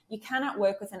you cannot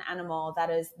work with an animal that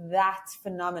is that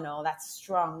phenomenal, that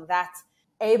strong, that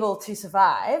able to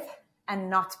survive and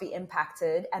not be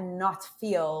impacted and not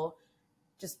feel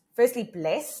just firstly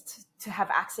blessed to have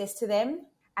access to them,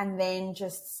 and then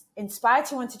just inspired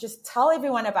to want to just tell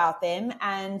everyone about them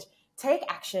and take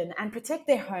action and protect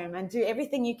their home and do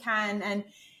everything you can. And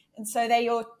so they're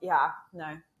your,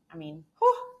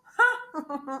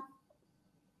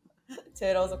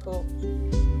 turtles are cool.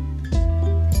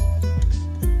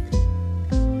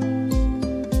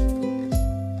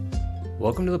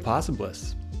 Welcome to the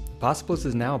Possibilists. Possibilists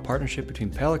is now a partnership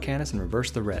between Pelicanus and Reverse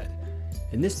the Red.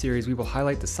 In this series, we will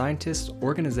highlight the scientists,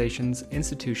 organizations,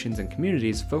 institutions, and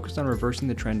communities focused on reversing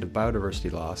the trend of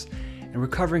biodiversity loss and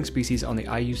recovering species on the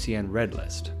IUCN Red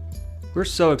List. We're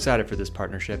so excited for this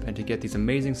partnership and to get these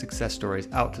amazing success stories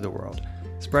out to the world,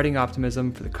 spreading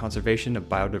optimism for the conservation of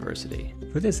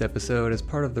biodiversity. For this episode, as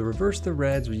part of the Reverse the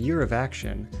Red's Year of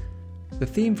Action, the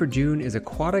theme for June is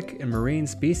aquatic and marine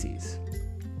species.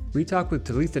 We talk with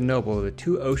Tali Noble of the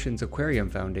Two Oceans Aquarium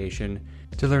Foundation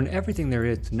to learn everything there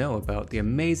is to know about the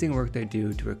amazing work they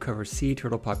do to recover sea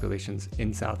turtle populations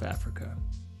in South Africa.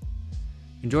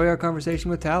 Enjoy our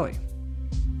conversation with Tali.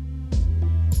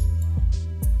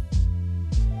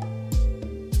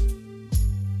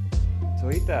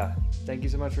 Talita, thank you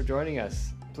so much for joining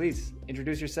us. Please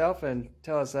introduce yourself and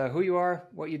tell us who you are,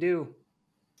 what you do.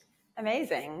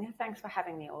 Amazing. Thanks for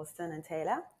having me, Austin and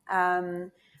Taylor.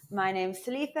 My name's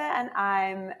Talitha, and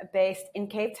I'm based in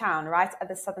Cape Town, right at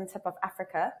the southern tip of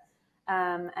Africa.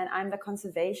 And I'm the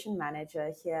conservation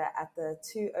manager here at the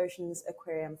Two Oceans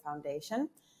Aquarium Foundation.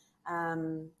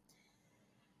 The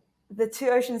Two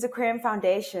Oceans Aquarium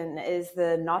Foundation is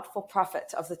the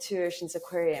not-for-profit of the Two Oceans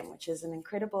Aquarium, which is an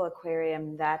incredible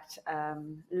aquarium that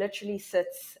literally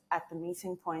sits at the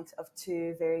meeting point of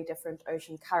two very different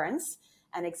ocean currents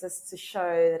and exists to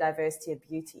show the diversity and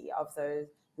beauty of the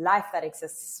life that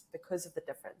exists because of the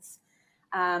difference.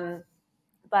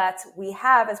 But we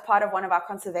have, as part of one of our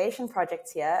conservation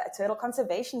projects here, a turtle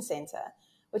conservation center,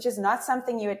 which is not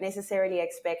something you would necessarily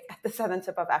expect at the southern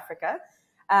tip of Africa,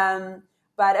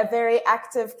 but a very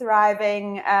active,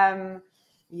 thriving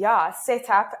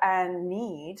setup and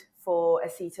need for a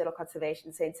sea turtle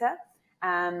conservation center.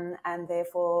 And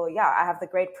therefore, I have the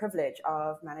great privilege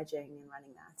of managing and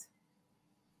running that.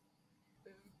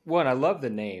 One, I love the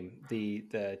name, the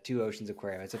Two Oceans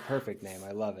Aquarium. It's a perfect name. I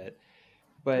love it.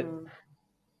 But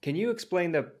can you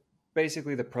explain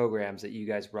basically the programs that you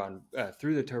guys run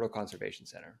through the Turtle Conservation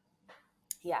Center?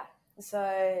 Yeah.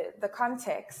 So the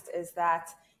context is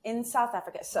that in South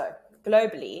Africa, so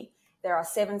globally, there are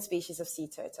 7 species of sea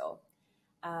turtle.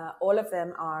 All of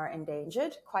them are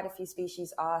endangered. Quite a few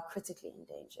species are critically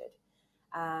endangered.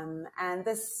 And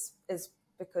this is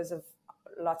because of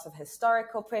lots of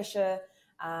historical pressure.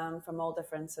 From all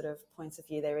different sort of points of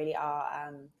view, they really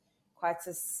are quite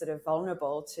sort of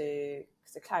vulnerable to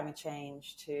climate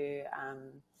change, to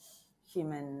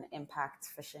human impact,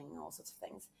 fishing, all sorts of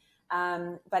things.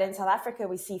 But in South Africa,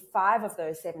 we see 5 of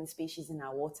those 7 species in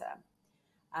our water,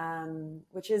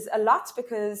 which is a lot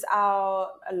because a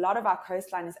lot of our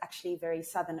coastline is actually very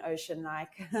Southern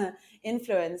Ocean-like,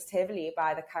 influenced heavily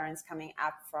by the currents coming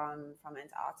up from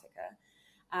Antarctica.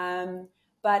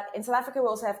 But in South Africa, we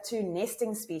also have 2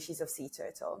 nesting species of sea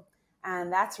turtle.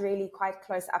 And that's really quite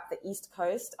close up the east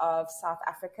coast of South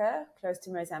Africa, close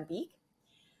to Mozambique.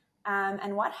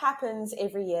 And what happens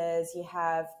every year is you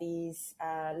have these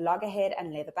loggerhead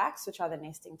and leatherbacks, which are the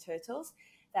nesting turtles,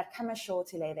 that come ashore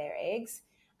to lay their eggs.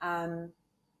 And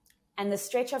the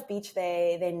stretch of beach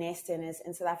they nest in is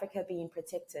in South Africa being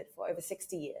protected for over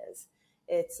 60 years.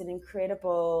 It's an incredibly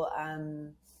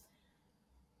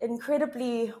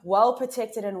well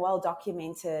protected and well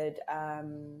documented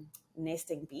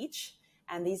nesting beach,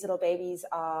 and these little babies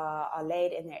are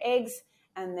laid in their eggs,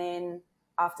 and then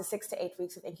after 6 to 8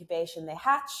 weeks of incubation they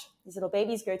hatch. These little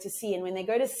babies go to sea, and when they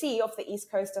go to sea off the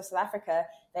east coast of South Africa,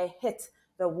 they hit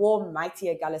the warm, mighty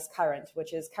Agulhas current,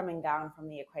 which is coming down from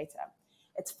the equator.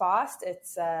 It's fast.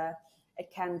 It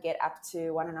can get up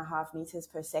to 1.5 meters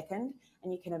per second.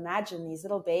 And you can imagine these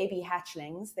little baby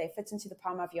hatchlings, they fit into the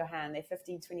palm of your hand. They're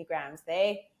 15, 20 grams.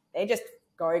 They're just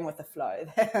going with the flow.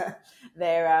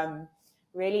 They're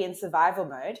really in survival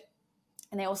mode.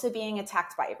 And they're also being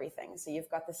attacked by everything. So you've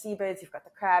got the seabirds, you've got the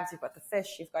crabs, you've got the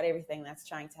fish, you've got everything that's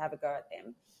trying to have a go at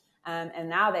them. And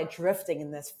now they're drifting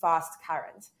in this fast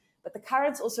current. But the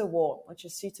current's also warm, which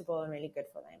is suitable and really good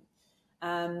for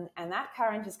them. And that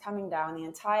current is coming down the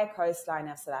entire coastline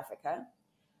of South Africa.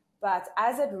 But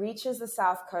as it reaches the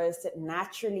south coast, it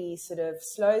naturally sort of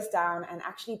slows down and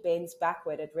actually bends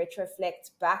backward. It retroflects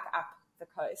back up the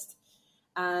coast.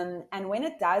 And when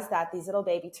it does that, these little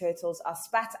baby turtles are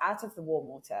spat out of the warm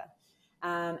water.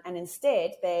 And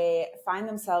instead, they find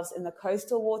themselves in the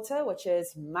coastal water, which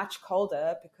is much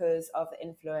colder because of the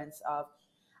influence of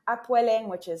upwelling,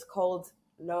 which is cold,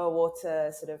 lower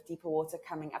water, sort of deeper water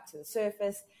coming up to the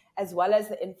surface, as well as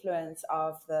the influence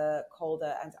of the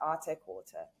colder Antarctica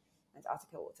water.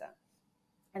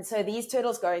 And so these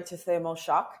turtles go into thermal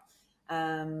shock.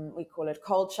 We call it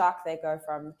cold shock. They go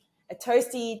from a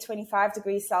toasty 25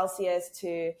 degrees Celsius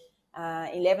to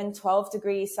 11, 12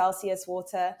 degrees Celsius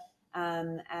water.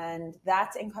 And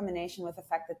that in combination with the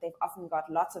fact that they've often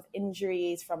got lots of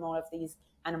injuries from all of these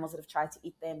animals that have tried to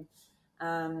eat them.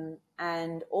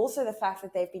 And also the fact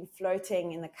that they've been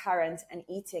floating in the current and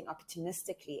eating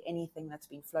opportunistically anything that's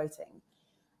been floating,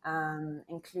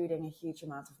 including a huge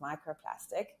amount of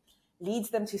microplastic, leads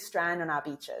them to strand on our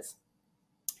beaches.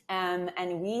 And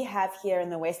we have here in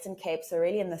the Western Cape, so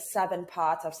really in the southern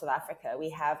part of South Africa, we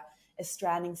have a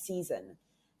stranding season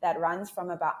that runs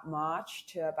from about March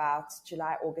to about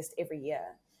July, August every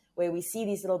year, where we see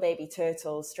these little baby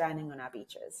turtles stranding on our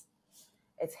beaches.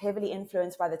 It's heavily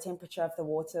influenced by the temperature of the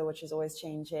water, which is always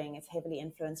changing. It's heavily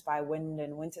influenced by wind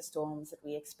and winter storms that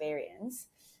we experience.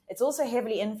 It's also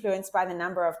heavily influenced by the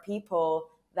number of people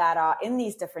that are in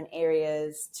these different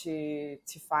areas to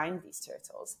find these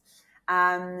turtles.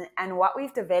 And what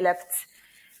we've developed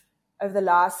over the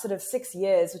last sort of 6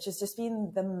 years, which has just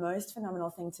been the most phenomenal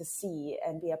thing to see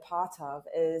and be a part of,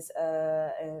 is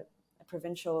a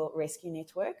provincial rescue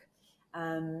network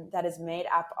that is made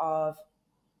up of,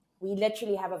 we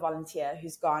literally have a volunteer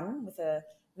who's gone with a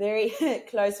very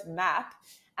close map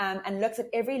and looked at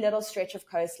every little stretch of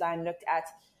coastline, looked at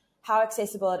how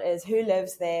accessible it is, who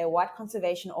lives there, what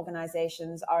conservation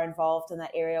organizations are involved in that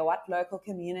area, what local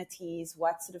communities,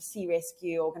 what sort of sea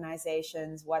rescue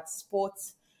organizations, what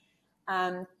sports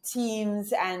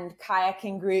teams and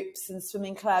kayaking groups and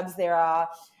swimming clubs there are.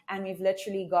 And we've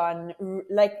literally gone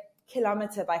like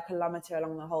kilometer by kilometer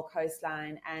along the whole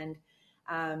coastline and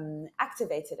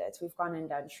activated it. We've gone and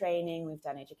done training, we've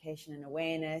done education and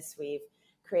awareness, we've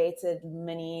created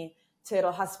mini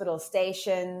turtle hospital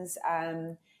stations,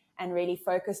 and really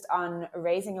focused on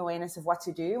raising awareness of what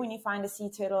to do when you find a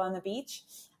sea turtle on the beach,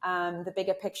 the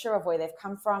bigger picture of where they've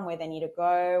come from, where they need to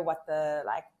go,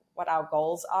 what our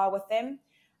goals are with them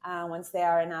once they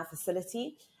are in our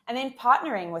facility, and then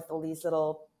partnering with all these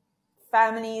little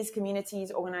families,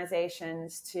 communities,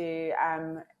 organizations to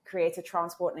create a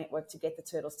transport network to get the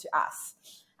turtles to us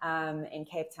in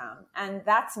Cape Town. And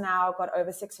that's now got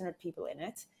over 600 people in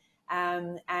it.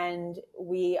 And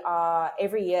we are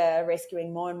every year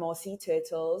rescuing more and more sea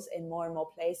turtles in more and more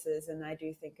places. And I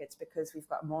do think it's because we've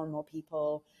got more and more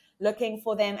people looking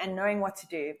for them and knowing what to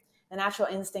do. The natural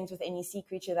instinct with any sea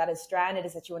creature that is stranded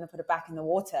is that you want to put it back in the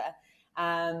water.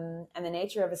 And the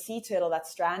nature of a sea turtle that's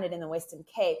stranded in the Western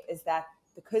Cape is that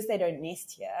because they don't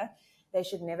nest here, they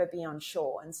should never be on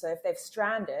shore. And so if they've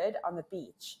stranded on the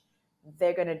beach,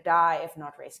 they're going to die if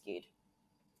not rescued.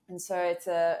 And so it's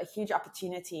a huge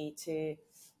opportunity to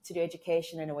do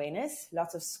education and awareness,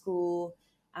 lots of school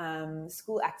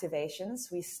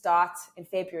activations. We start in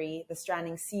February, the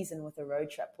stranding season, with a road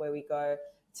trip where we go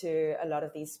to a lot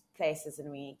of these places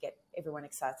and we get everyone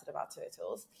excited about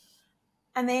turtles.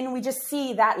 And then we just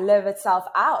see that live itself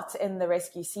out in the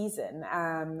rescue season.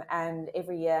 And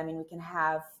every year, we can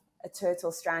have a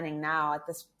turtle stranding now at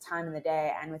this time of the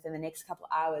day, and within the next couple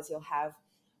of hours, you'll have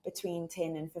between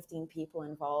 10 and 15 people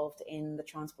involved in the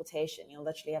transportation. You'll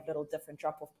literally have little different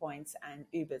drop-off points and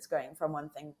Ubers going from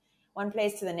one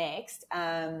place to the next,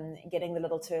 getting the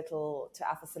little turtle to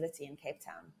our facility in Cape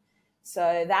Town.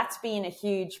 So that's been a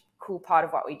huge, cool part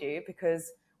of what we do,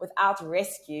 because without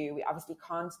rescue, we obviously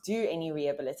can't do any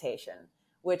rehabilitation,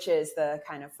 which is the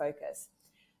kind of focus.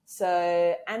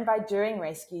 So, and by doing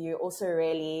rescue, you also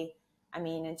really,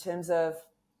 in terms of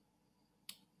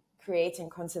creating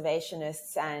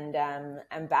conservationists and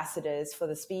ambassadors for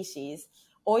the species,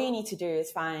 all you need to do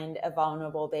is find a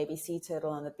vulnerable baby sea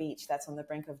turtle on the beach that's on the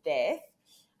brink of death,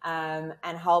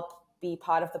 and help be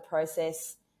part of the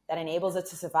process that enables it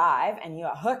to survive, and you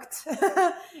are hooked.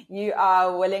 You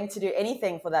are willing to do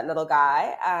anything for that little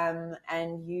guy,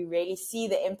 and you really see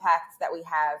the impact that we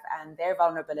have and their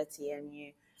vulnerability, and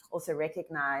you also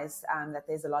recognize that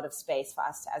there's a lot of space for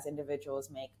us to, as individuals,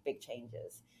 make big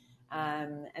changes.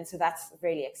 And so that's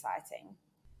really exciting.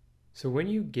 So when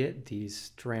you get these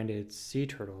stranded sea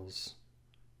turtles,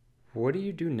 what do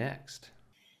you do next?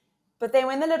 But then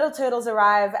when the little turtles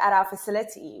arrive at our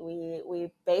facility,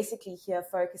 we basically here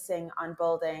focusing on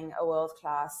building a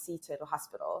world-class sea turtle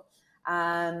hospital.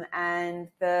 And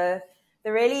the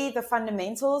The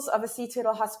fundamentals of a sea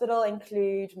turtle hospital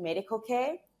include medical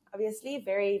care, obviously,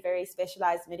 very, very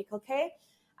specialized medical care,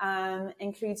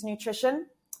 includes nutrition,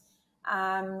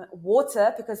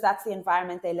 water, because that's the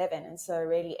environment they live in, and so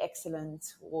really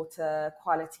excellent water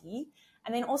quality,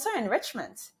 and then also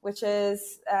enrichment, which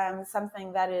is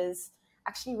something that is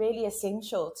actually really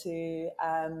essential to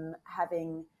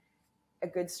having a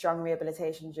good, strong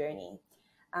rehabilitation journey.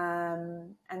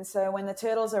 And so when the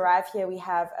turtles arrive here, we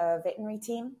have a veterinary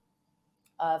team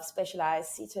of specialized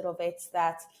sea turtle vets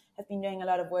that have been doing a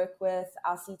lot of work with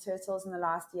our sea turtles in the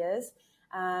last years.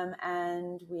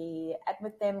 And we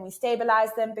admit them, we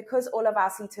stabilize them, because all of our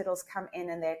sea turtles come in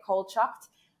and they're cold shocked.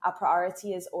 Our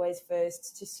priority is always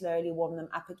first to slowly warm them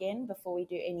up again before we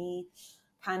do any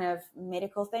kind of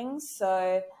medical things.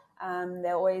 So they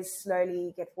always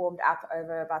slowly get warmed up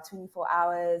over about 24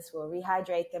 hours. We'll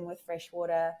rehydrate them with fresh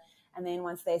water. And then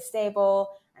once they're stable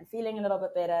and feeling a little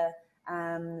bit better,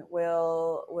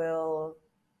 we'll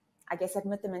I guess,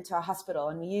 admit them into a hospital,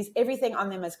 and we use everything on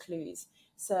them as clues.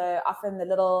 So often the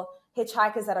little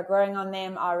hitchhikers that are growing on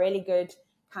them are really good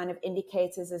kind of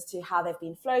indicators as to how they've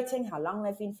been floating, how long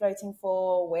they've been floating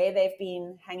for, where they've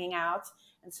been hanging out.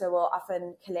 And so we'll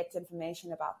often collect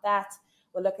information about that.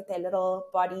 We'll look at their little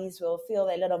bodies. We'll feel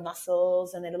their little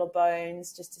muscles and their little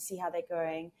bones just to see how they're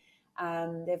going.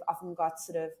 They've often got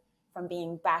sort of, from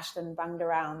being bashed and bunged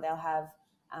around, they'll have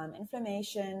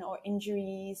inflammation or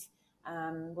injuries.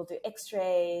 We'll do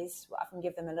x-rays. We'll often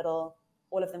give them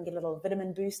all of them get a little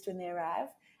vitamin boost when they arrive.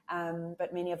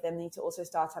 But many of them need to also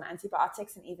start on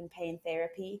antibiotics and even pain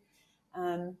therapy.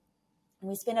 And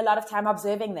we spend a lot of time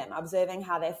observing them, observing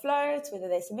how they float, whether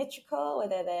they're symmetrical,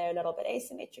 whether they're a little bit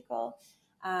asymmetrical.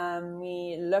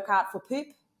 We look out for poop.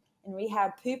 In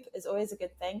rehab, poop is always a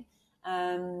good thing.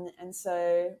 And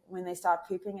so when they start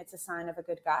pooping, it's a sign of a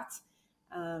good gut.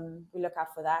 We look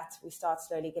out for that. We start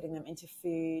slowly getting them into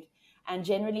food. And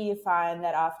generally you find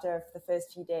that after the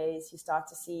first few days, you start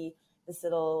to see this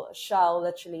little shell,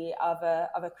 literally, of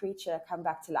a creature come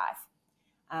back to life.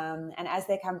 And as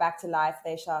they come back to life,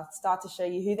 they start to show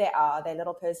you who they are, their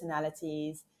little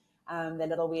personalities, their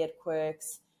little weird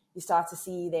quirks. You start to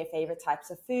see their favorite types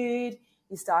of food.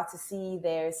 You start to see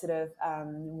their sort of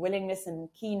willingness and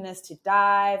keenness to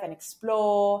dive and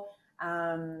explore.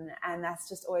 And that's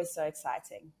just always so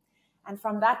exciting. And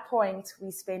from that point, we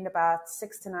spend about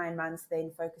 6 to 9 months then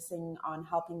focusing on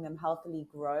helping them healthily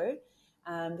grow.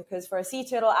 Because for a sea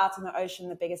turtle out in the ocean,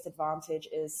 the biggest advantage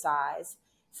is size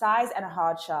and a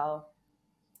hard shell.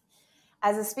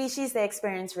 As a species, they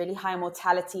experience really high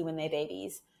mortality when they're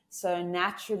babies. So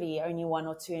naturally, only 1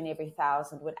 or 2 in every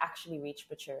 1,000 would actually reach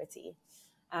maturity,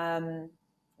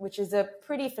 which is a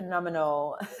pretty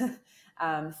phenomenal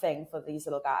thing for these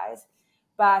little guys.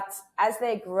 But as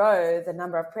they grow, the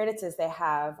number of predators they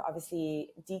have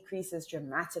obviously decreases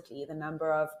dramatically, the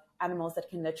number of animals that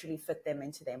can literally fit them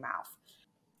into their mouth.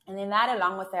 And then that,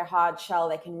 along with their hard shell,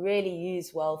 they can really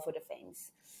use well for defense.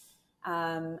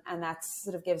 And that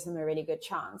sort of gives them a really good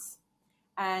chance.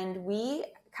 And we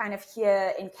kind of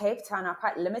here in Cape Town are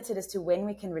quite limited as to when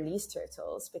we can release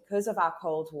turtles because of our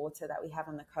cold water that we have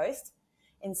on the coast.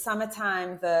 In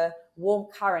summertime, the warm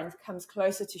current comes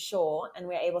closer to shore and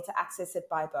we're able to access it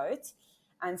by boat.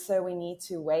 And so we need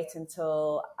to wait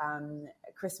until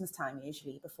Christmas time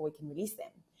usually before we can release them.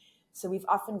 So we've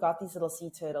often got these little sea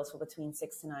turtles for between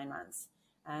 6 to 9 months,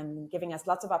 giving us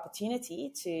lots of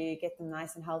opportunity to get them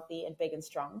nice and healthy and big and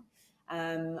strong.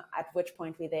 At which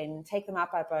point we then take them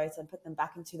out by boat and put them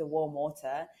back into the warm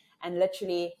water. And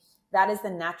literally that is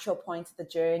the natural point of the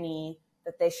journey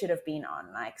that they should have been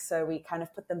on. So we kind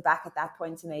of put them back at that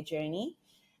point in their journey.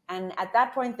 And at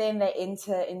that point, then they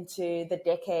enter into the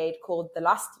decade called the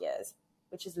lost years,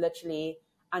 which is literally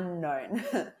unknown,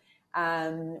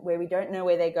 where we don't know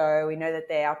where they go. We know that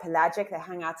they are pelagic. They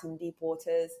hang out in deep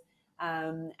waters,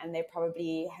 and they're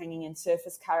probably hanging in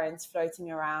surface currents, floating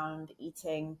around,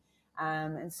 eating,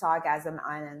 in sargassum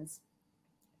islands.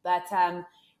 But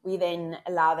we then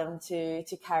allow them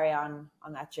to carry on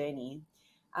that journey.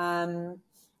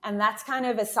 And that's kind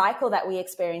of a cycle that we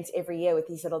experience every year with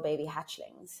these little baby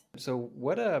hatchlings. So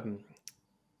what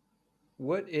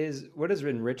does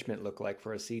enrichment look like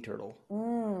for a sea turtle?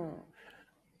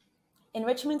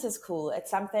 Enrichment is cool. It's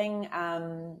something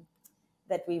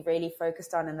that we've really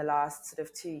focused on in the last sort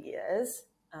of 2 years.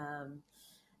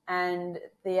 And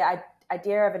the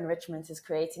idea of enrichment is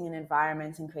creating an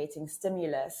environment and creating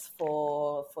stimulus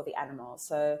for the animal.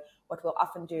 So what we'll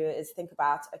often do is think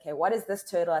about, okay, what is this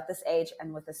turtle at this age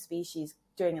and with this species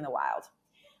doing in the wild?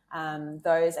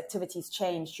 Those activities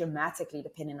change dramatically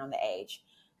depending on the age.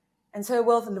 And so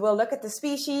we'll look at the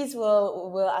species.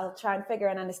 I'll try and figure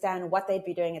and understand what they'd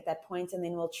be doing at that point, and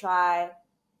then we'll try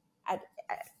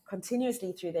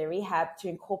continuously through their rehab to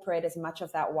incorporate as much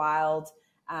of that wild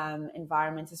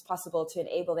environment as possible to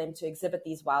enable them to exhibit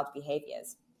these wild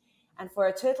behaviors. And for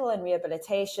a turtle in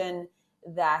rehabilitation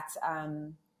that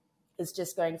is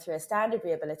just going through a standard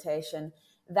rehabilitation,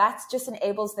 that just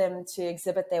enables them to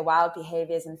exhibit their wild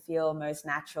behaviors and feel most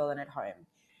natural and at home.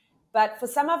 But for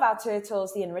some of our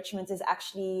turtles, the enrichment is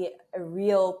actually a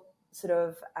real sort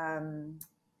of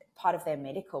part of their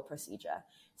medical procedure.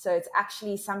 So it's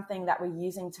actually something that we're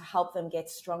using to help them get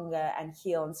stronger and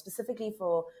heal, and specifically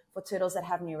for turtles that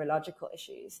have neurological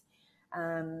issues.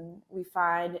 We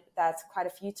find that quite a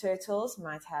few turtles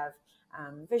might have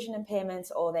vision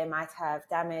impairments, or they might have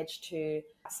damage to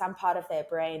some part of their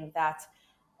brain that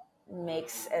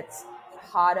makes it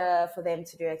harder for them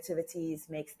to do activities,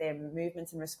 makes their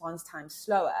movements and response time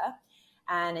slower.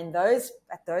 And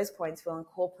at those points, we'll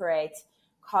incorporate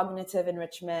cognitive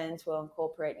enrichment, we'll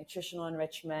incorporate nutritional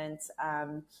enrichment,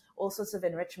 all sorts of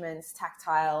enrichments,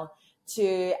 tactile,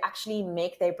 to actually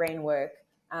make their brain work.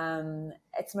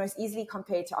 It's most easily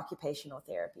compared to occupational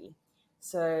therapy.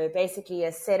 So basically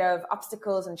a set of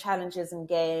obstacles and challenges and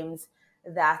games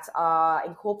that are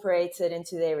incorporated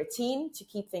into their routine to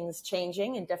keep things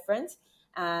changing and different,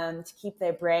 to keep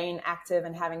their brain active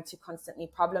and having to constantly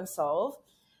problem solve.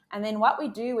 And then what we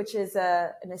do, which is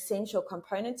an essential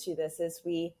component to this, is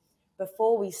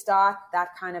before we start that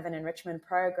kind of an enrichment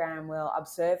program, we'll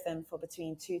observe them for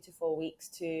between 2 to 4 weeks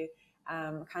to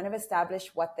kind of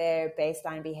establish what their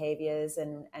baseline behaviors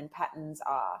and patterns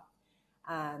are.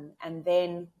 And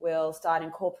then we'll start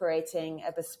incorporating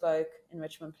a bespoke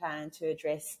enrichment plan to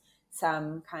address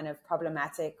some kind of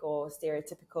problematic or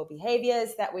stereotypical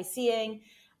behaviors that we're seeing.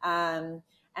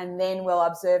 And then we'll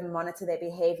observe and monitor their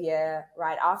behavior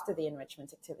right after the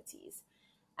enrichment activities.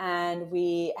 And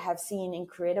we have seen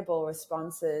incredible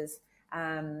responses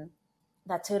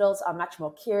that turtles are much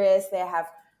more curious. They have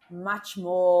much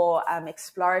more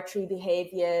exploratory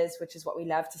behaviors, which is what we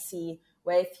love to see,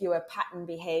 way fewer pattern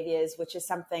behaviors, which is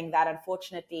something that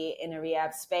unfortunately in a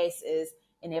rehab space is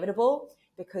inevitable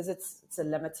because it's a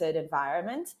limited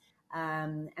environment.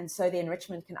 And so the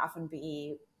enrichment can often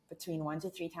be between 1 to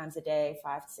 3 times a day,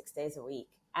 5 to 6 days a week.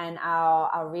 And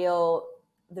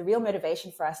the real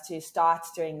motivation for us to start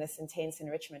doing this intense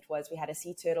enrichment was we had a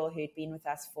sea turtle who'd been with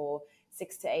us for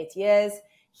 6 to 8 years.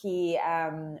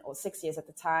 Or 6 years at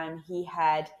the time, he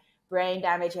had brain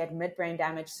damage, he had midbrain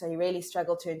damage, so he really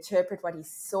struggled to interpret what he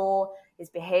saw. His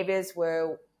behaviors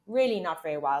were really not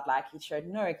very wildlike. He showed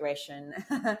no aggression,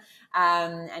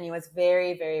 and he was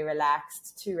very, very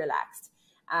relaxed, too relaxed.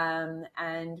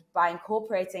 And by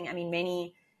incorporating,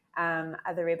 many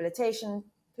other rehabilitation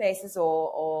places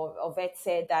or vets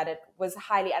said that it was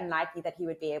highly unlikely that he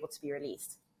would be able to be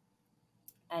released.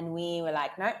 And we were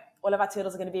like, no, all of our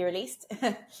turtles are going to be released.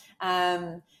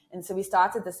 And so we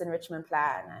started this enrichment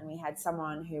plan, and we had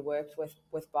someone who worked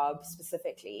with Bob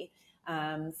specifically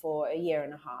for a year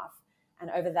and a half. And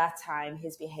over that time,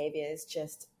 his behaviors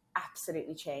just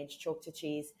absolutely changed, chalk to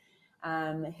cheese.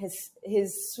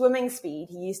 His swimming speed,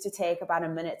 he used to take about a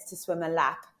minute to swim a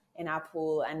lap in our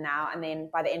pool, and then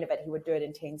by the end of it, he would do it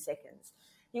in 10 seconds.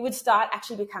 He would start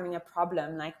actually becoming a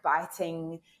problem, like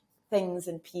biting things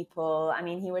and people.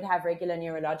 He would have regular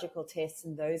neurological tests,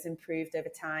 and those improved over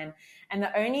time. And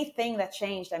the only thing that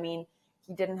changed, he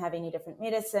didn't have any different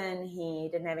medicine. He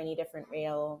didn't have any different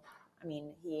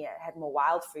he had more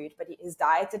wild food, but his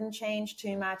diet didn't change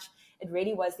too much. It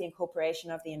really was the incorporation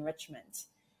of the enrichment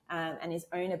and his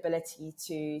own ability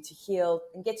to heal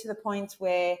and get to the point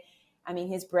where,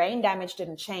 his brain damage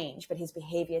didn't change, but his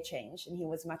behavior changed, and he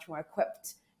was much more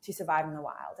equipped to survive in the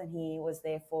wild. And he was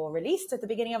therefore released at the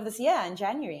beginning of this year in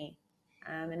January.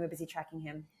 And we're busy tracking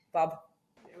him. Bob?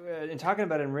 In talking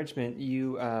about enrichment,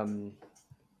 you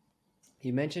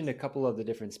mentioned a couple of the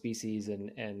different species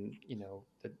and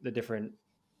the different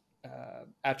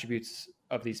attributes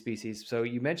of these species. So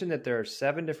you mentioned that there are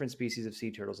 7 different species of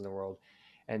sea turtles in the world,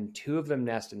 and 2 of them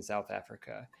nest in South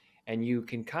Africa. And you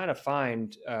can kind of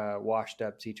find washed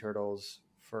up sea turtles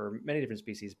for many different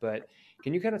species, but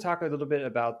can you kind of talk a little bit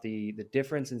about the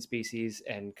difference in species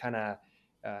and kind of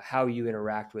how you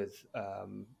interact with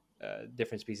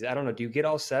different species? I don't know, do you get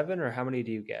all 7, or how many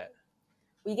do you get?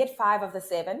 We get 5 of the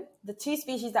 7. The 2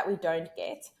 species that we don't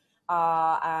get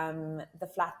are the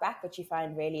flatback, which you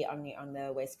find rarely on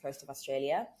the west coast of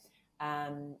Australia,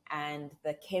 and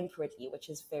the Kemp ridley, which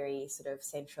is very sort of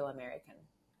Central American.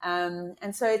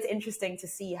 And so it's interesting to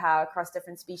see how across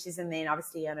different species, and then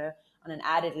obviously on an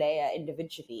added layer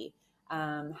individually,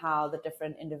 how the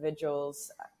different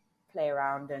individuals play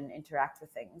around and interact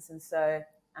with things. And so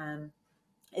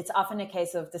it's often a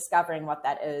case of discovering what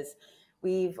that is.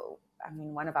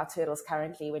 One of our turtles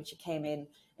currently, when she came in,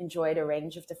 enjoyed a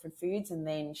range of different foods, and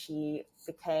then she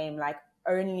became like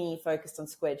only focused on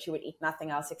squid. She would eat nothing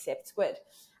else except squid.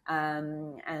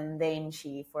 And then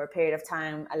she, for a period of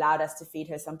time, allowed us to feed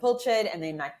her some pilchard, and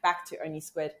then like back to only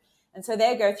squid. And so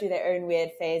they go through their own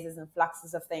weird phases and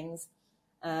fluxes of things.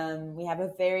 We have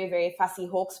a very, very fussy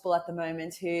hawksbill at the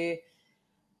moment who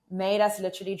made us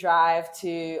literally drive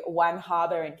to one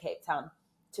harbor in Cape Town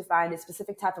to find a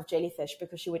specific type of jellyfish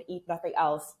because she would eat nothing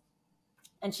else.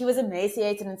 And she was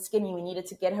emaciated and skinny. We needed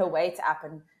to get her weight up,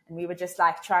 and we were just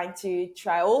like trying to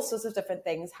try all sorts of different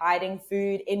things, hiding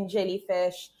food in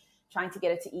jellyfish, trying to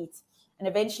get her to eat. And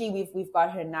eventually we've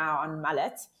got her now on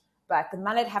mullet, but the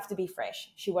mullet have to be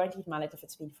fresh. She won't eat mullet if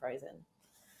it's been frozen.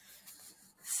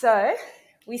 So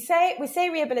we say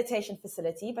rehabilitation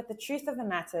facility, but the truth of the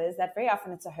matter is that very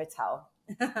often it's a hotel.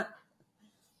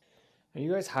 Are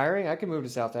you guys hiring? I could move to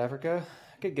South Africa.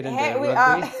 I could get into Hey, we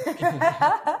rugby.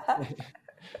 are.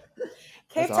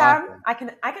 Cape Town,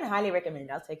 awesome. I can highly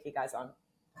recommend. I'll take you guys on.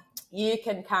 You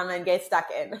can come and get stuck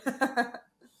in.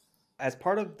 As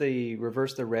part of the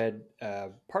Reverse the Red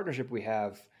partnership we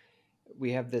have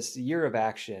this year of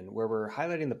action where we're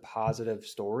highlighting the positive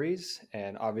stories.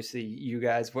 And obviously you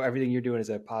guys, everything you're doing is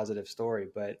a positive story.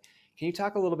 But can you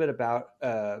talk a little bit about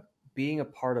being a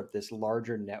part of this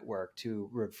larger network to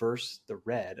reverse the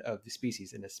red of the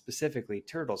species, and specifically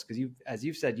turtles? Because as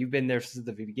you've said, you've been there since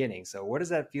the beginning. So what does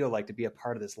that feel like to be a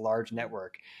part of this large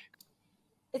network?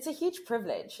 It's a huge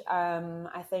privilege.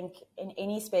 I think in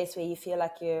any space where you feel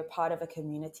like you're part of a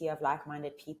community of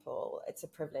like-minded people, it's a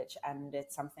privilege, and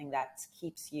it's something that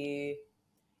keeps you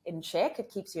in check. It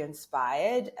keeps you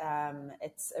inspired.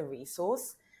 It's a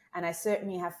resource. And I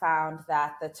certainly have found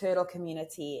that the turtle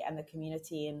community and the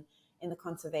community in the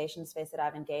conservation space that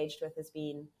I've engaged with has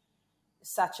been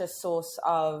such a source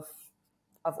of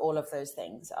all of those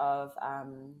things, of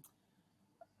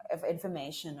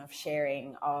information, of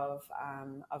sharing, of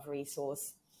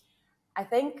resource. I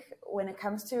think when it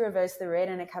comes to Reverse the Red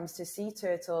and it comes to sea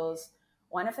turtles,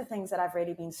 one of the things that I've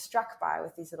really been struck by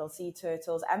with these little sea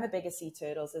turtles and the bigger sea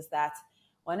turtles is that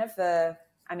one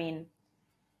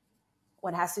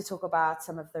has to talk about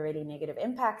some of the really negative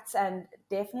impacts, and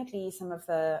definitely some of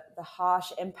the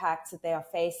harsh impacts that they are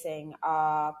facing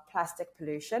are plastic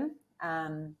pollution.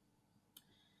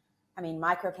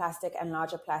 Microplastic and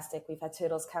larger plastic. We've had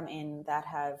turtles come in that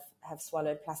have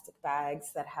swallowed plastic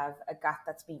bags, that have a gut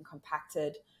that's been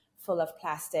compacted full of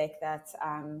plastic, that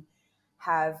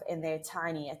have in there a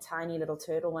tiny little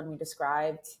turtle, one we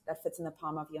described, that fits in the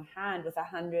palm of your hand with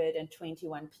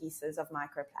 121 pieces of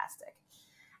microplastic.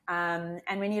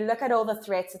 And when you look at all the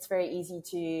threats, it's very easy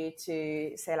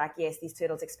to say, like, yes, these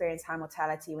turtles experience high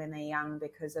mortality when they're young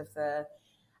because of the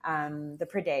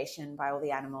predation by all the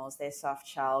animals, their soft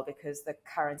shell, because the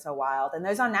currents are wild. And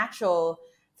those are natural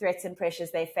threats and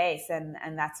pressures they face, and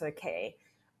that's okay.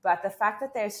 But the fact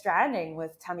that they're stranding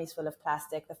with tummies full of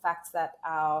plastic, the fact that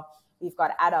we've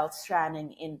got adults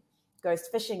stranding in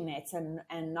ghost fishing nets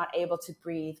and not able to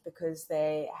breathe because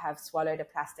they have swallowed a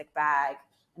plastic bag,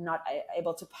 and not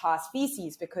able to pass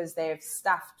feces because they've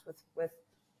stuffed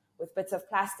with bits of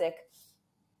plastic,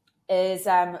 is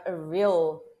a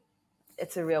real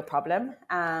problem,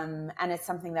 and it's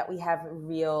something that we have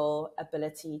real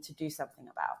ability to do something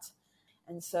about.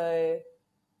 And so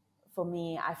for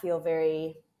me, I feel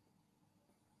very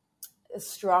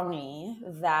strongly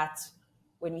that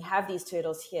when we have these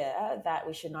turtles here, that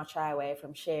we should not shy away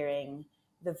from sharing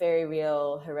the very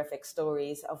real horrific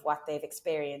stories of what they've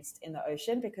experienced in the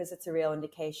ocean, because it's a real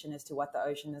indication as to what the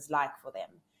ocean is like for them.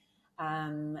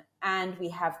 And we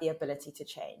have the ability to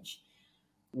change.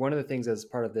 One of the things as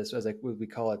part of this, as we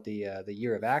call it, the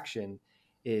year of action,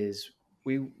 is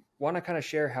we want to kind of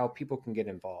share how people can get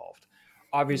involved.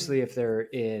 Obviously, if they're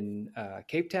in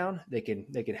Cape Town, they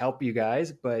can help you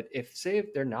guys. But if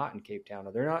they're not in Cape Town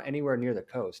or they're not anywhere near the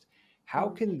coast, how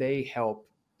can they help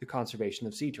the conservation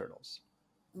of sea turtles?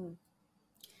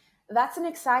 That's an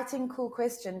exciting, cool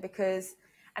question, because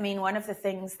one of the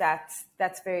things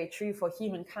that's very true for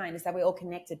humankind is that we're all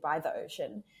connected by the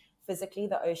ocean. Physically,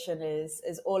 the ocean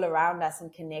is all around us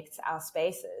and connects our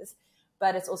spaces,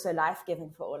 but it's also life-giving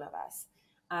for all of us.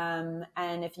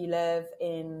 And if you live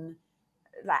in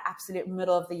the absolute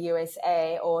middle of the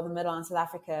USA or the middle of South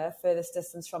Africa, furthest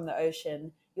distance from the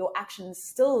ocean, your actions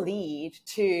still lead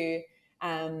to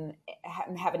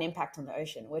have an impact on the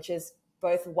ocean, which is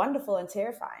both wonderful and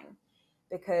terrifying,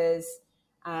 because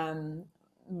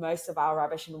most of our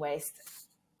rubbish and waste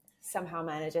somehow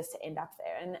manages to end up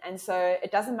there. And so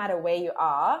it doesn't matter where you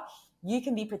are, you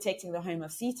can be protecting the home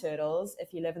of sea turtles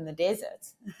if you live in the desert.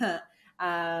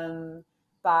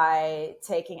 By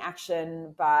taking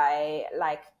action, by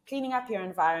like cleaning up your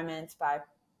environment, by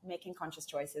making conscious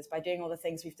choices, by doing all the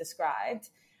things we've described.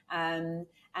 And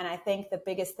I think the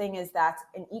biggest thing is that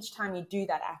in each time you do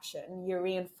that action, you're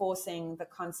reinforcing the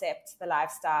concept, the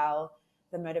lifestyle,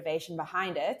 the motivation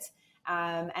behind it.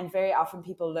 And very often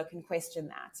people look and question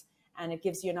that. And it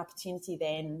gives you an opportunity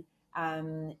then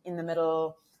in the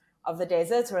middle of the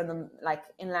desert or in the like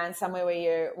inland somewhere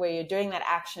where you're doing that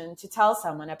action to tell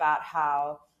someone about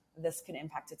how this can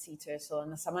impact a sea turtle,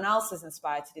 and someone else is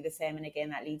inspired to do the same. And again,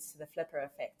 that leads to the flipper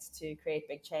effect to create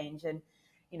big change. And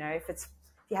if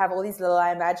you have all these little,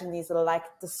 I imagine these little like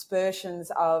dispersions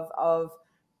of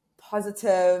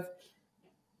positive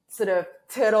sort of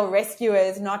turtle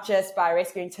rescuers, not just by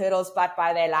rescuing turtles, but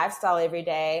by their lifestyle every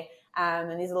day.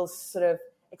 And these little sort of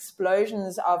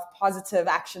explosions of positive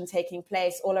action taking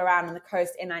place all around on the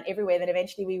coast, inland, everywhere, that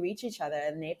eventually we reach each other,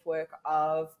 a network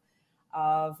of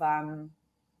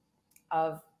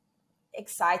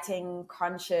exciting,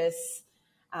 conscious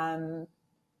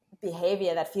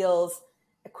behavior that feels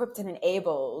equipped and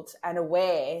enabled and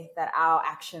aware that our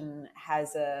action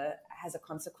has a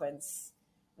consequence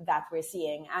that we're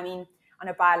seeing. I mean, on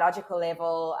a biological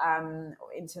level,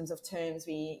 in terms of terms,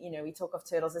 we talk of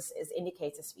turtles as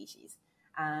indicator species,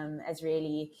 as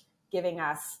really giving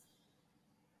us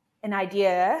an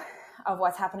idea of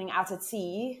what's happening out at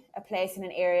sea, a place in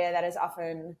an area that is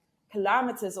often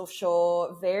kilometers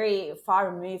offshore, very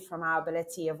far removed from our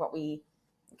ability of what we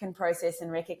can process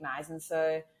and recognize. And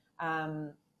so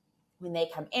when they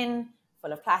come in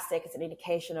full of plastic, it's an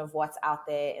indication of what's out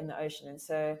there in the ocean. And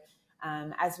so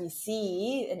as we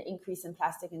see an increase in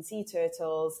plastic in sea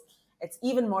turtles, it's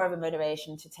even more of a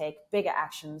motivation to take bigger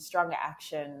action, stronger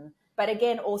action. But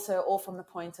again, also all from the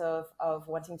point of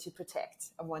wanting to protect,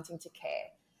 of wanting to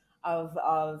care,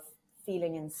 of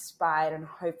feeling inspired and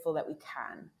hopeful that we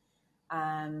can.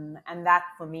 And that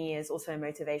for me is also a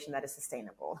motivation that is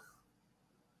sustainable.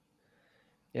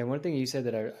 Yeah, one thing you said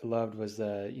that I loved was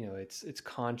it's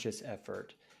conscious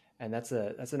effort, and that's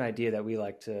an idea that we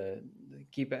like to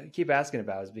keep asking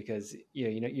about, is because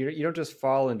you don't just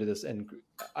fall into this and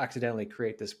accidentally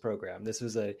create this program. This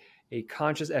was a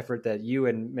conscious effort that you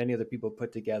and many other people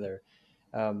put together.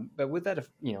 But with that,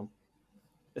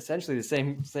 essentially the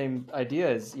same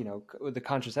idea is, with the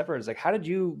conscious effort, is like, how did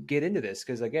you get into this?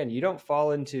 Because again, you don't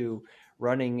fall into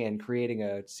running and creating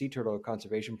a sea turtle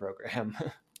conservation program.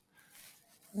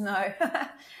 No.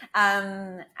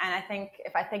 And I think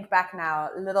if I think back now,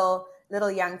 little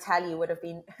young Tali would have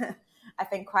been, I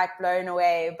think, quite blown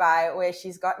away by where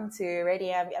she's gotten to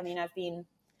already. I mean, I've been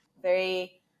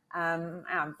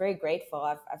I'm very grateful.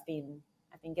 I've been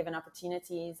given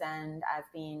opportunities, and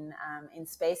I've been in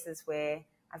spaces where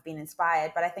I've been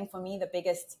inspired. But I think for me, the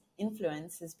biggest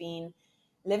influence has been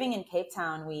living in Cape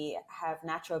Town. We have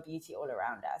natural beauty all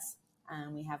around us.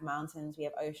 We have mountains, we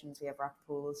have oceans, we have rock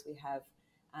pools, we have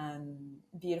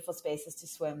beautiful spaces to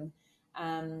swim.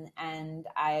 And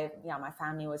my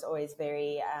family was always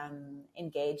very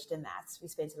engaged in that. We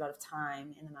spent a lot of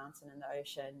time in the mountain and the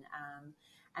ocean.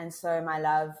 And so my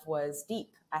love was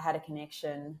deep. I had a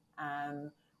connection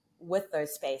with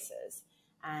those spaces.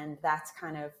 And that's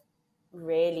kind of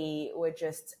really would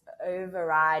just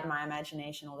override my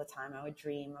imagination all the time. I would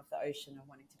dream of the ocean, of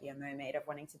wanting to be a mermaid, of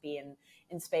wanting to be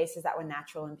in spaces that were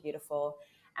natural and beautiful.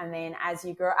 And then as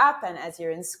you grow up and as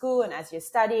you're in school and as you're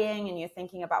studying and you're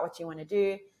thinking about what you want to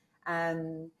do,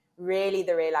 really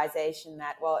the realization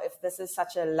that, well, if this is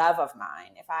such a love of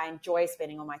mine, if I enjoy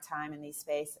spending all my time in these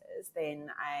spaces, then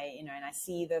and I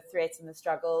see the threats and the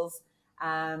struggles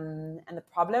and the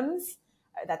problems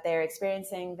that they're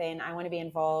experiencing, then I want to be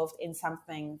involved in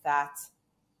something that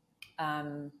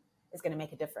is going to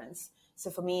make a difference. So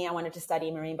for me, I wanted to study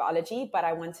marine biology, but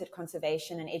I wanted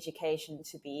conservation and education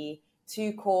to be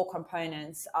two core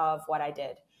components of what I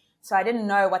did. So I didn't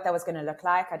know what that was going to look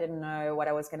like. I didn't know what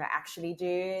I was going to actually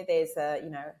do. There's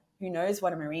who knows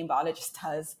what a marine biologist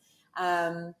does.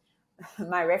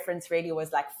 My reference really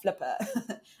was like flipper.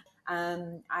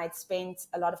 I'd spent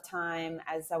a lot of time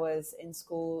as I was in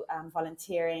school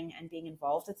volunteering and being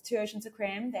involved at the Two Oceans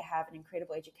Aquarium. They have an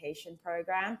incredible education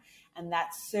program, and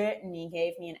that certainly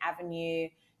gave me an avenue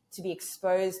to be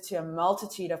exposed to a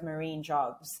multitude of marine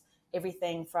jobs.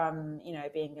 Everything from,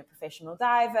 being a professional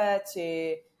diver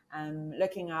to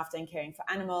looking after and caring for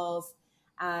animals.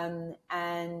 And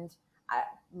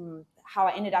how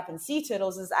I ended up in sea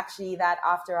turtles is actually that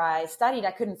after I studied,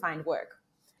 I couldn't find work.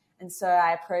 And so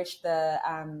I approached the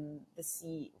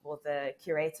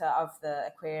curator of the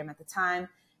aquarium at the time,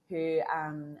 who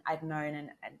I'd known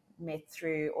and met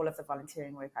through all of the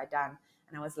volunteering work I'd done.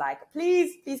 And I was like,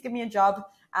 please give me a job.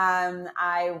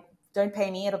 I don't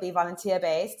pay me, it'll be volunteer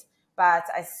based, but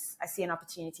I see an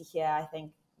opportunity here. I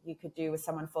think you could do with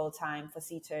someone full time for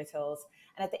sea turtles.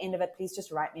 And at the end of it, please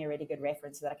just write me a really good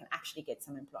reference so that I can actually get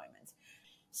some employment.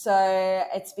 So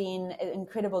it's been an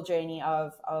incredible journey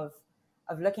of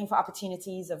looking for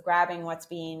opportunities, of grabbing what's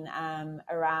been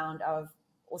around, of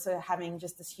also having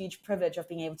just this huge privilege of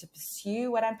being able to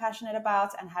pursue what I'm passionate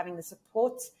about and having the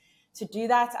support to do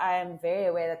that. I am very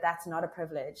aware that that's not a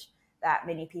privilege that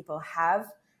many people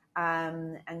have.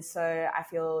 And so I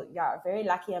feel very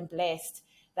lucky and blessed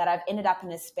that I've ended up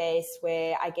in a space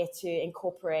where I get to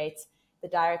incorporate the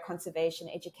direct conservation,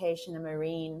 education, and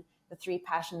marine, the three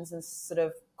passions and sort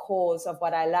of cores of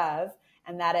what I love,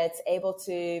 and that it's able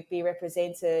to be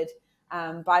represented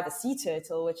by the sea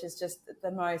turtle, which is just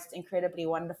the most incredibly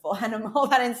wonderful animal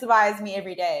that inspires me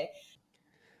every day.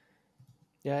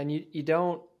 Yeah, and you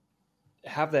don't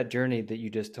have that journey that you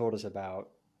just told us about,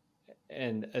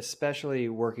 and especially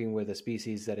working with a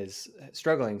species that is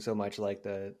struggling so much like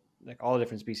all the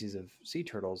different species of sea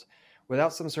turtles,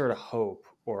 without some sort of hope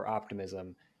or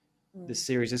optimism. This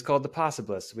series is called The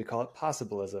Possibilists. We call it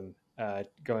Possibilism,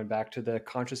 going back to the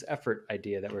conscious effort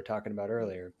idea that we were talking about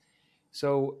earlier.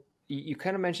 So you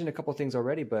kind of mentioned a couple things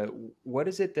already, but what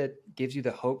is it that gives you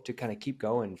the hope to kind of keep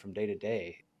going from day to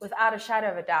day? Without a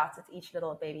shadow of a doubt, it's each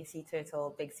little baby sea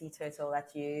turtle, big sea turtle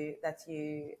that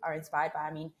you are inspired by.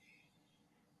 I mean,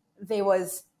 there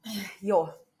was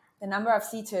the number of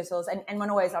sea turtles, and one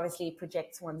always obviously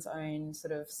projects one's own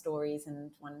sort of stories,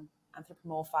 and one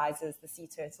anthropomorphizes the sea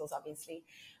turtles, obviously.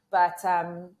 But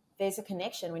there's a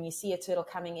connection when you see a turtle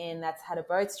coming in that's had a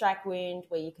boat strike wound,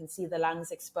 where you can see the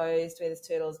lungs exposed, where this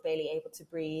turtle is barely able to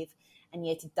breathe, and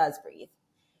yet it does breathe.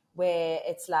 Where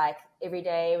it's like every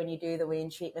day when you do the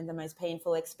wound treatment, the most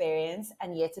painful experience,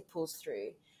 and yet it pulls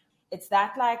through. It's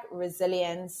that like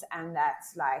resilience, and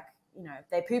that's like,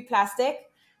 they poop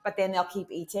plastic, but then they'll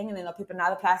keep eating, and then they'll poop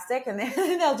another plastic, and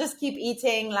then they'll just keep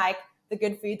eating like the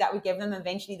good food that we give them.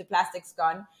 Eventually the plastic's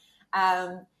gone.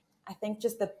 I think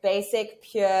just the basic,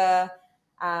 pure,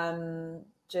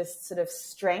 just sort of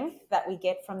strength that we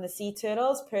get from the sea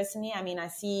turtles. Personally, I mean,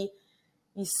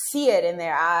 you see it in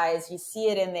their eyes, you see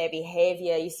it in their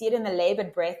behavior, you see it in the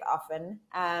labored breath often.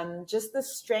 Just the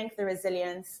strength, the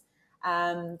resilience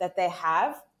that they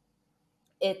have.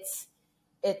 It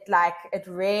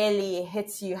really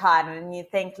hits you hard, and you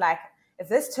think like, if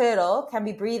this turtle can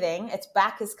be breathing, its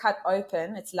back is cut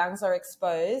open, its lungs are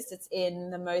exposed, it's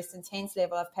in the most intense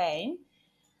level of pain,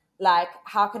 like,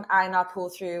 how can I not pull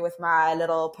through with my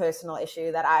little personal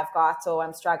issue that I've got or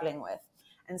I'm struggling with?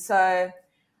 And so,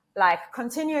 like,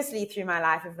 continuously through my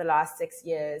life over the last 6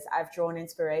 years, I've drawn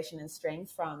inspiration and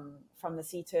strength from the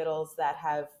sea turtles that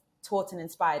have taught and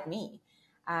inspired me.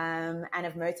 And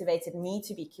have motivated me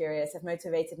to be curious, have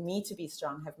motivated me to be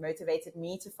strong, have motivated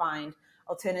me to find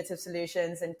alternative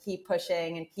solutions and keep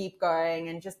pushing and keep going.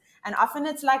 And often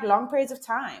it's like long periods of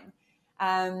time.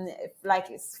 Like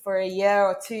it's for a year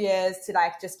or 2 years to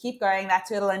like just keep going. That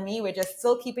turtle and me, we're just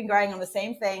still keeping going on the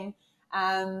same thing.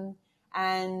 And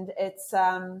it's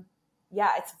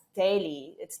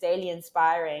daily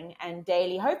inspiring and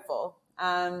daily hopeful.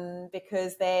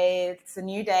 Because it's a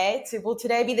new day. Will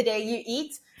today be the day you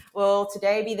eat? Will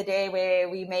today be the day where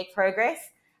we make progress?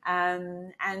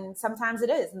 And sometimes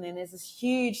it is. And then there's this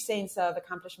huge sense of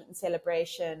accomplishment and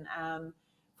celebration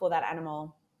for that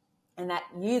animal, and that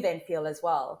you then feel as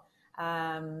well.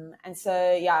 And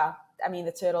so, yeah, I mean,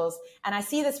 the turtles, and I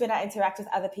see this when I interact with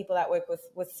other people that work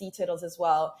with sea turtles as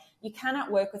well. You cannot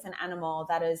work with an animal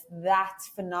that is that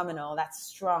phenomenal, that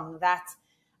strong, that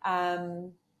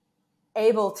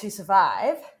able to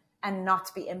survive and not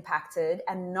be impacted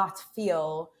and not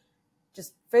feel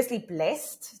just firstly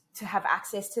blessed to have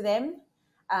access to them,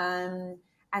 and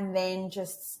then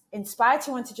just inspired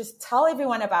to want to just tell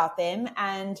everyone about them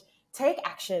and take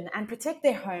action and protect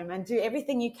their home and do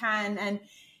everything you can. And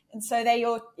so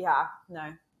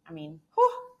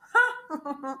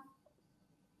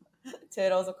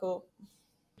turtles are cool.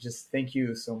 Just thank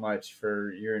you so much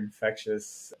for your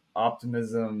infectious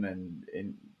optimism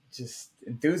and just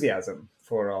enthusiasm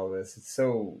for all this. It's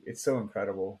so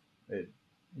incredible. I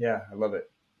love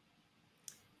it.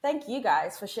 Thank you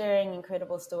guys for sharing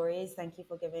incredible stories. Thank you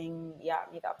for giving me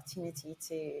the opportunity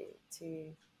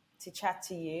to chat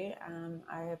to you.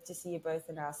 I hope to see you both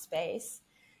in our space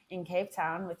in Cape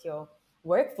Town with your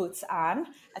work boots on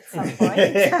at some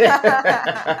point.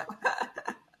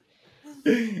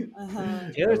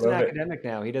 Taylor's an academic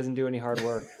now. He doesn't do any hard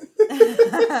work.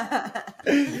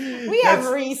 We have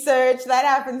research that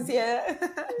happens here.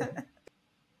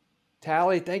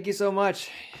 Tali, thank you so much.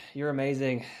 You're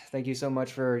amazing. Thank you so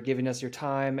much for giving us your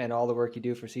time and all the work you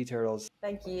do for sea turtles.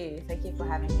 Thank you. Thank you for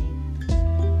having me.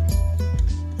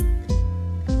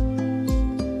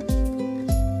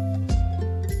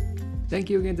 Thank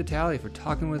you again to Tali for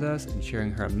talking with us and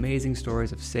sharing her amazing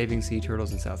stories of saving sea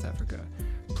turtles in South Africa.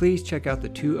 Please check out the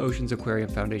Two Oceans Aquarium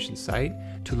Foundation site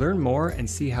to learn more and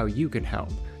see how you can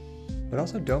help. But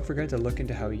also don't forget to look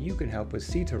into how you can help with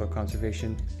sea turtle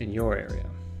conservation in your area.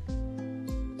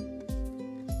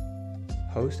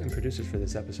 Hosts and producers for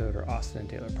this episode are Austin and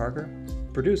Taylor Parker.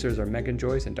 Producers are Megan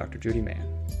Joyce and Dr. Judy Mann.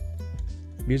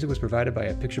 Music was provided by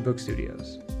A Picture Book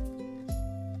Studios.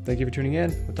 Thank you for tuning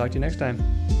in. We'll talk to you next time.